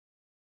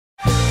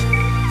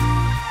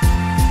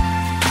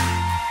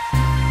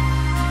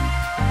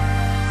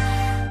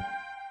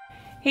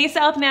Hey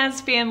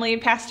SouthNaz family,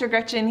 Pastor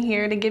Gretchen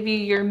here to give you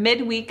your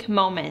midweek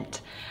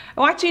moment.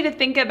 I want you to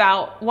think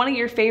about one of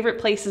your favorite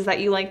places that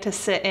you like to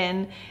sit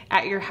in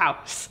at your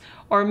house.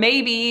 Or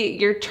maybe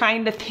you're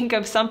trying to think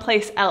of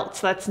someplace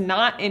else that's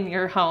not in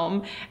your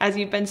home as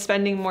you've been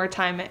spending more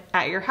time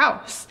at your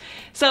house.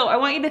 So I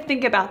want you to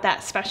think about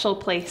that special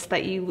place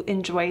that you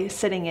enjoy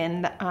sitting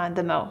in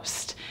the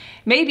most.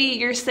 Maybe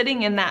you're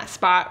sitting in that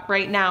spot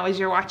right now as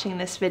you're watching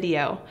this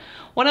video.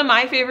 One of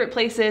my favorite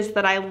places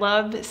that I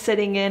love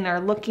sitting in or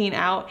looking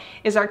out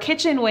is our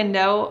kitchen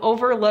window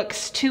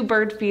overlooks two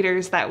bird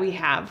feeders that we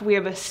have. We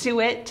have a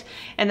suet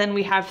and then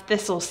we have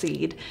thistle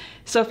seed.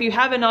 So if you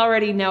haven't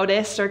already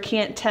noticed or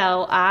can't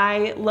tell,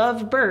 I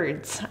love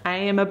birds. I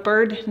am a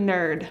bird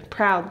nerd,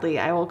 proudly.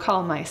 I will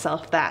call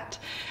myself that.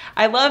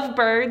 I love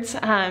birds.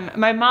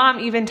 My mom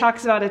even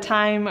talks about a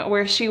time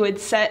where she would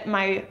set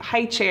my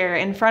high chair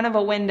in front of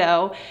a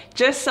window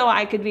just so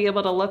I could be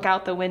able to look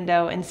out the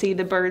window and see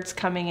the birds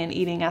coming and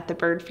eating at the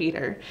bird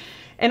feeder.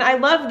 And I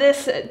love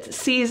this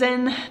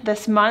season,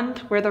 this month,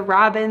 where the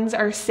robins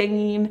are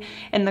singing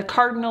and the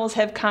cardinals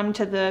have come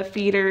to the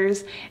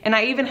feeders. And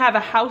I even have a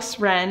house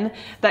wren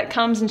that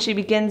comes and she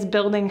begins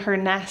building her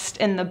nest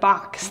in the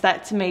box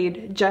that's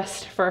made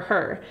just for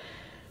her.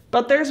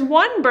 But there's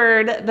one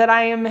bird that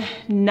I am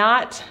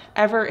not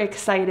ever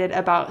excited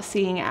about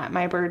seeing at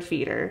my bird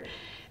feeder.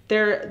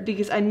 They're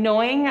these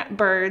annoying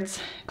birds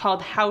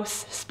called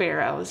house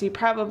sparrows. You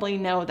probably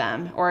know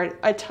them, or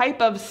a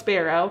type of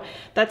sparrow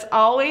that's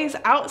always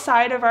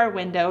outside of our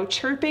window,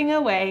 chirping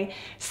away,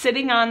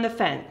 sitting on the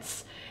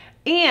fence.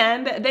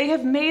 And they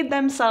have made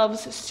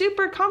themselves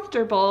super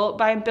comfortable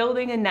by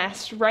building a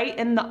nest right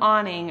in the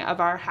awning of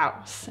our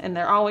house. And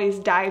they're always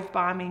dive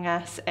bombing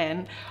us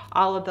and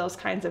all of those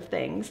kinds of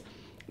things.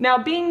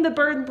 Now, being the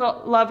bird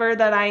lover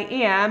that I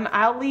am,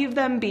 I'll leave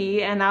them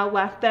be and I'll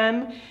let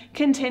them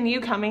continue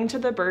coming to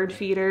the bird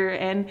feeder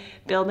and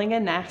building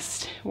a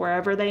nest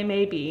wherever they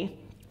may be.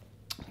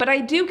 But I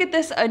do get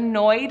this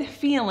annoyed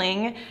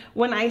feeling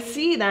when I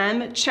see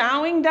them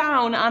chowing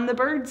down on the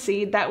bird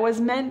seed that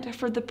was meant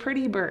for the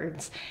pretty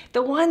birds,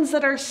 the ones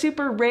that are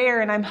super rare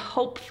and I'm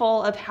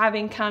hopeful of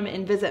having come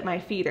and visit my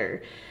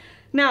feeder.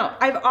 Now,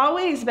 I've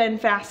always been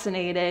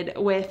fascinated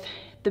with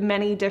the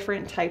many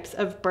different types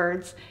of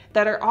birds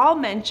that are all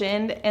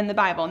mentioned in the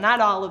Bible.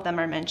 Not all of them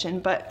are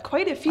mentioned, but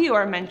quite a few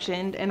are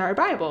mentioned in our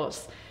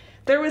Bibles.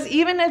 There was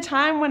even a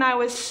time when I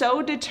was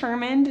so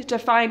determined to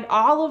find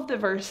all of the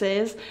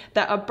verses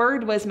that a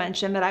bird was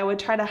mentioned that I would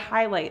try to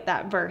highlight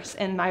that verse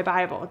in my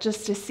Bible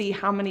just to see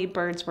how many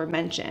birds were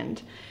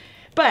mentioned.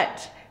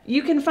 But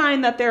you can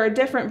find that there are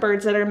different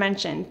birds that are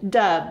mentioned: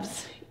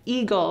 doves,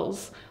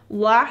 eagles,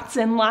 lots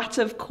and lots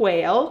of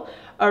quail,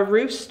 a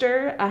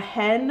rooster, a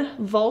hen,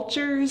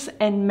 vultures,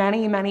 and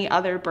many, many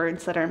other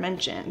birds that are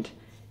mentioned.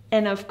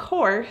 And of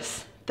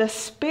course, the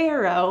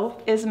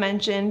sparrow is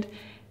mentioned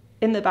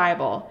in the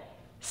Bible.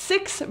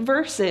 6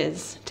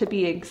 verses, to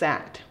be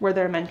exact, where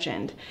they're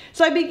mentioned.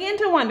 So I began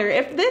to wonder,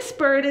 if this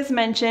bird is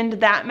mentioned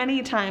that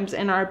many times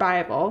in our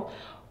Bible,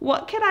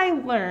 what could I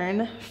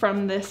learn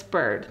from this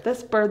bird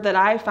that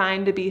I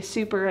find to be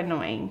super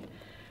annoying?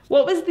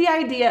 What was the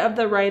idea of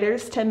the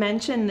writers to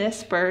mention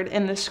this bird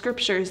in the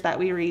scriptures that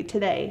we read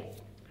today?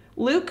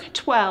 Luke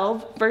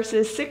 12,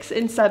 verses 6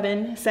 and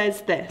 7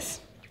 says this: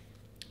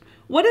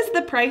 "What is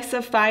the price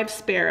of 5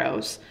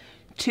 sparrows?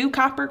 2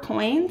 copper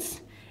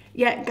coins?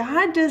 Yet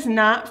God does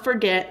not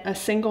forget a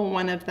single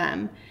one of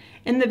them.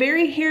 And the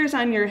very hairs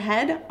on your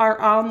head are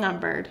all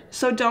numbered.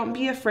 So don't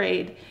be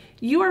afraid.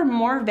 You are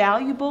more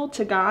valuable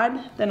to God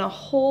than a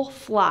whole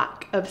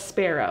flock of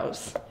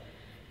sparrows."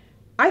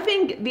 I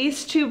think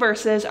these 2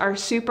 verses are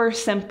super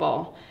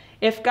simple.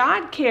 If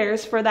God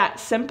cares for that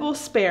simple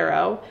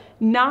sparrow,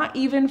 not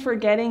even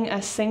forgetting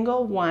a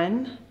single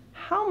one,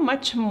 how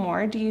much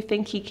more do you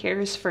think He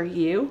cares for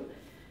you?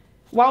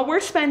 While we're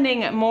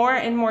spending more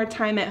and more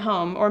time at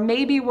home, or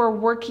maybe we're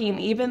working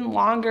even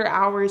longer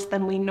hours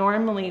than we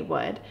normally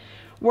would,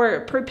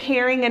 we're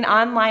preparing an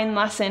online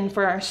lesson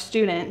for our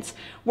students,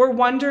 we're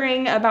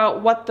wondering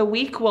about what the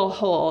week will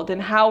hold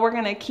and how we're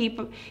going to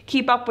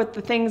keep up with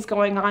the things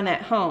going on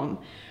at home.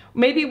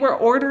 Maybe we're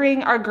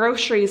ordering our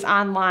groceries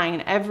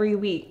online every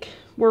week.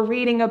 We're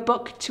reading a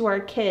book to our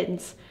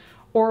kids,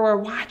 or we're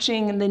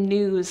watching the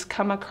news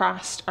come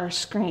across our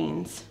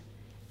screens.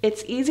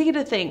 It's easy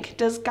to think,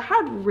 does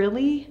God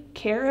really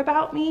care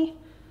about me?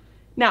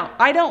 Now,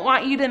 I don't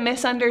want you to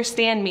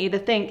misunderstand me to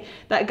think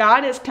that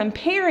God is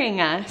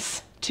comparing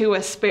us to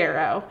a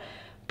sparrow,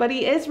 but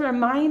He is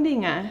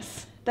reminding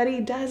us that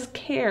He does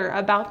care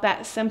about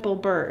that simple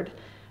bird,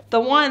 the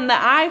one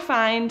that I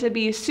find to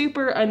be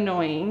super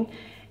annoying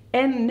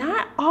and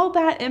not all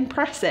that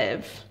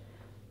impressive.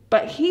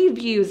 But He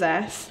views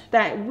us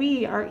that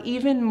we are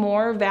even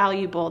more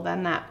valuable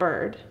than that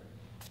bird.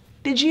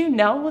 Did you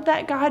know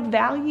that God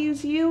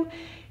values you,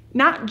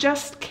 not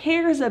just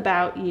cares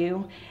about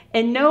you,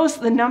 and knows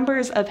the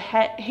numbers of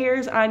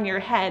hairs on your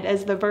head,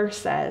 as the verse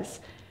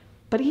says,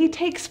 but He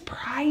takes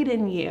pride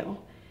in you,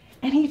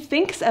 and He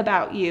thinks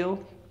about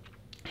you.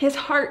 His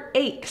heart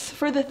aches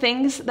for the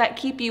things that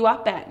keep you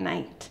up at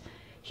night.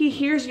 He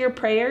hears your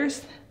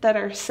prayers that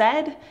are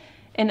said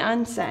and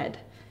unsaid.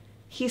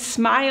 He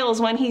smiles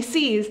when he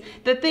sees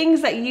the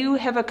things that you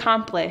have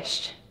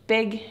accomplished,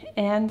 big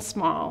and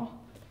small.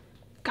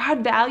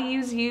 God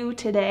values you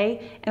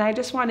today, and I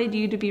just wanted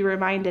you to be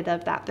reminded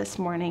of that this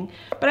morning.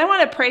 But I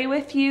want to pray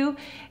with you,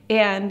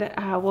 and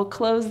we'll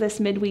close this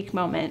midweek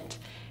moment.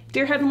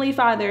 Dear Heavenly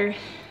Father,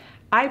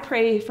 I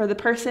pray for the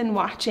person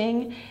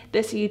watching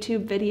this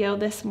YouTube video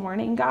this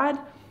morning, God.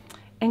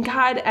 And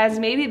God, as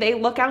maybe they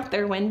look out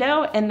their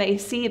window and they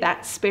see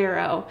that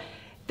sparrow,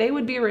 they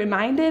would be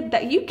reminded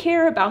that you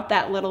care about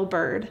that little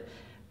bird,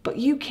 but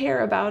you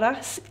care about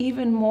us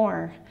even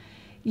more.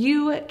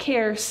 You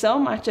care so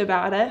much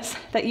about us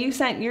that you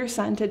sent your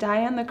son to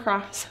die on the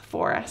cross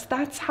for us.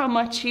 That's how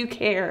much you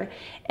care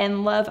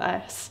and love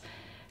us.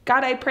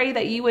 God, I pray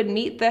that you would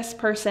meet this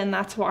person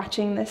that's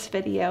watching this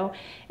video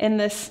in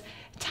this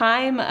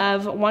time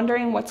of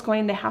wondering what's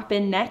going to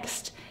happen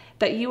next,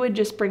 that you would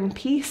just bring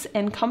peace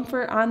and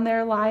comfort on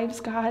their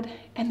lives, God,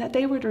 and that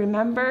they would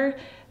remember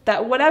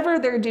that whatever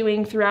they're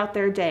doing throughout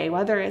their day,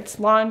 whether it's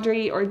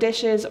laundry or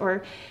dishes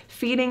or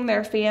feeding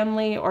their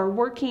family or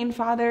working,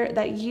 Father,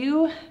 that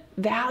you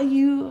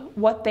value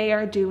what they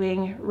are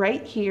doing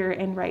right here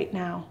and right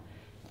now.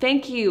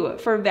 Thank you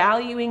for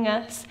valuing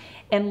us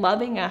and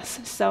loving us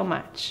so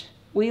much.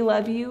 We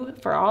love you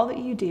for all that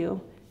you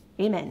do.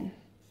 Amen.